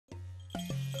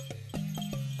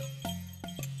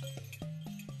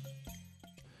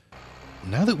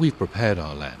Now that we've prepared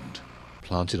our land,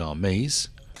 planted our maize,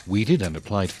 weeded and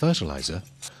applied fertilizer,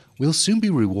 we'll soon be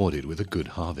rewarded with a good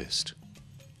harvest.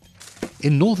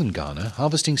 In northern Ghana,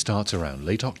 harvesting starts around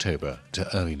late October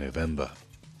to early November.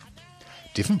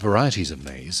 Different varieties of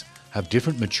maize have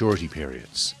different maturity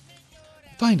periods.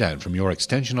 Find out from your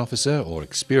extension officer or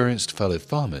experienced fellow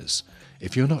farmers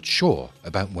if you're not sure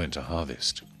about when to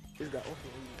harvest.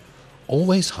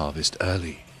 Always harvest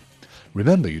early.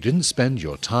 Remember, you didn't spend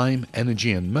your time,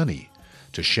 energy and money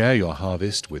to share your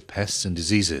harvest with pests and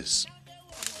diseases.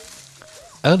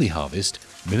 Early harvest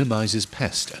minimizes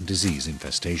pest and disease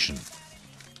infestation.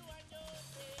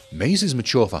 Maize is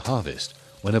mature for harvest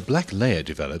when a black layer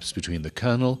develops between the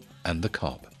kernel and the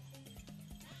cob.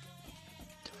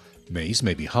 Maize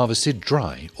may be harvested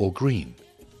dry or green.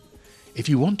 If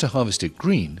you want to harvest it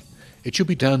green, it should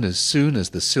be done as soon as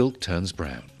the silk turns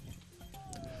brown.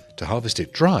 To harvest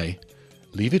it dry,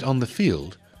 leave it on the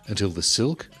field until the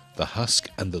silk, the husk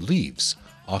and the leaves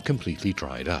are completely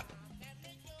dried up.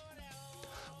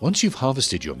 Once you've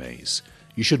harvested your maize,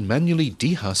 you should manually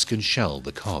dehusk and shell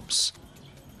the cobs.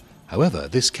 However,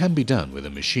 this can be done with a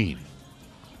machine.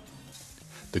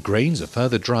 The grains are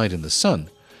further dried in the sun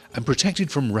and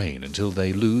protected from rain until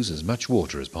they lose as much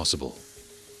water as possible.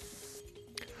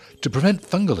 To prevent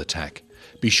fungal attack,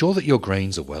 be sure that your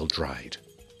grains are well dried.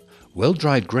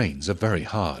 Well-dried grains are very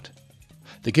hard.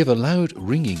 They give a loud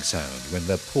ringing sound when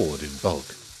they're poured in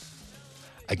bulk.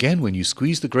 Again, when you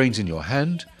squeeze the grains in your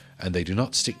hand and they do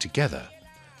not stick together,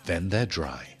 then they're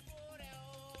dry.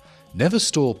 Never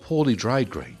store poorly dried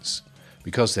grains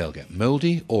because they'll get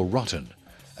moldy or rotten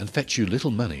and fetch you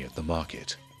little money at the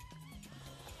market.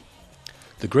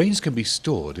 The grains can be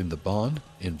stored in the barn,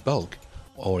 in bulk,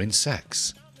 or in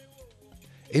sacks.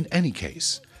 In any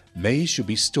case, maize should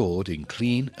be stored in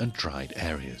clean and dried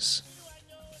areas.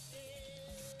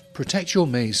 Protect your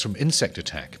maize from insect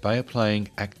attack by applying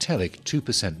Actelic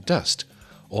 2% dust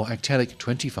or Actelic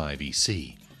 25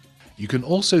 EC. You can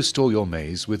also store your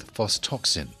maize with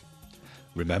phostoxin.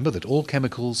 Remember that all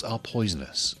chemicals are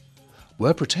poisonous.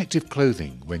 Wear protective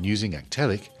clothing when using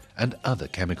Actelic and other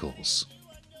chemicals.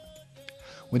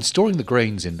 When storing the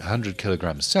grains in 100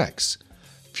 kg sacks,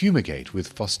 fumigate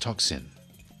with phostoxin.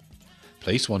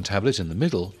 Place one tablet in the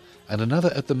middle and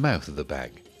another at the mouth of the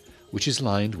bag, which is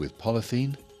lined with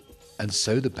polythene, and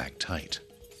sew the bag tight.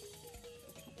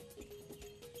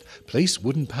 Place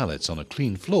wooden pallets on a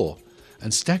clean floor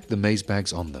and stack the maize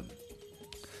bags on them.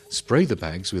 Spray the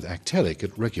bags with Actelic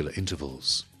at regular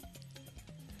intervals.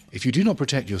 If you do not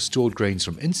protect your stored grains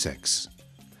from insects,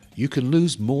 you can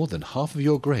lose more than half of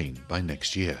your grain by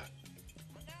next year.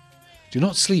 Do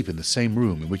not sleep in the same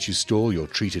room in which you store your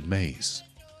treated maize.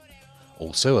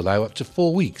 Also allow up to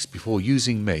 4 weeks before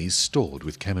using maize stored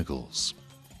with chemicals.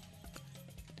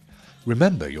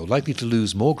 Remember, you're likely to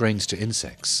lose more grains to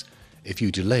insects if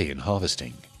you delay in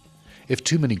harvesting, if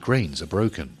too many grains are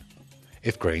broken,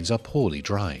 if grains are poorly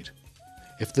dried,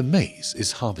 if the maize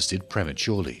is harvested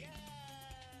prematurely.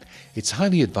 It's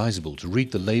highly advisable to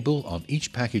read the label on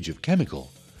each package of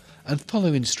chemical and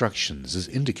follow instructions as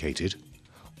indicated,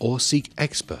 or seek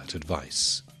expert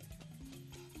advice.